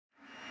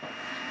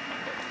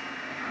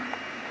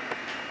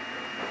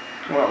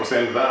Well, that was the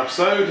end of that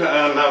episode,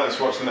 and now let's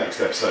watch the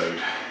next episode.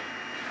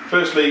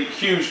 Firstly,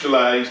 huge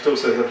delay, still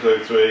says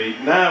episode 3.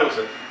 Now,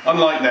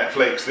 unlike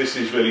Netflix, this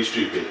is really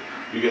stupid.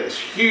 You get this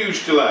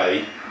huge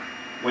delay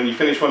when you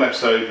finish one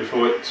episode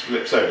before it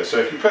flips over. So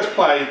if you press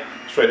play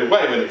straight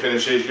away when it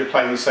finishes, you're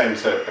playing the same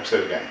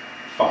episode again.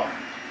 Fine.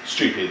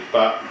 Stupid,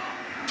 but...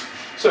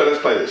 So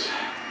let's play this.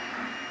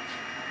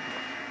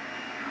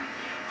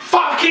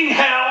 Fucking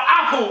hell,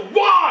 Apple,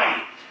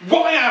 why?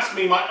 Why ask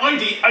me my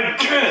ID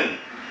again?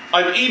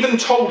 I've even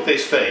told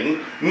this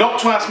thing not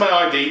to ask my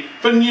ID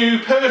for new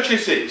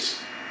purchases,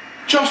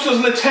 just as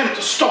an attempt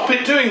to stop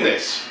it doing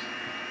this.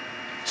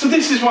 So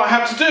this is what I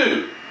have to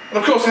do. And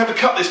of course I have to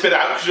cut this bit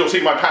out because you'll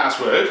see my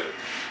password.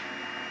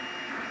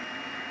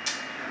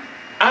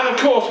 And of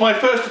course my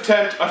first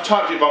attempt, I've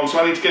typed it wrong, so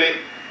I need to get it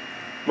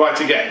right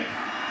again.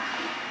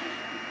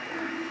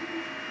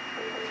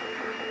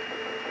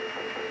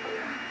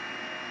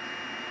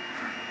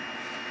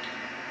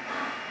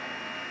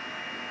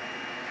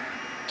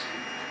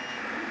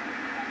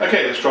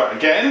 Okay, let's try it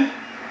again.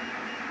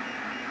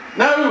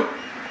 No,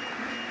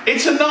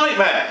 it's a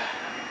nightmare.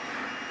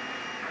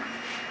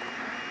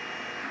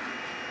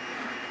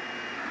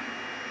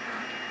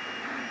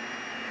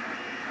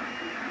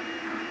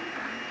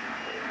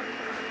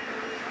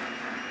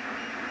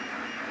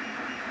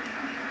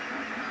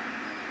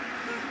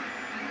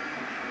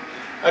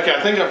 Okay,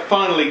 I think I've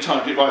finally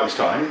typed it right this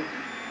time.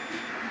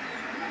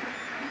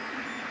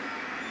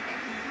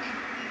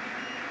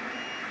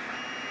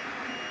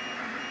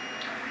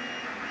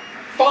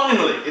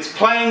 Finally, it's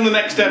playing the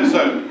next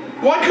episode.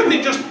 Why couldn't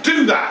it just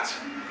do that?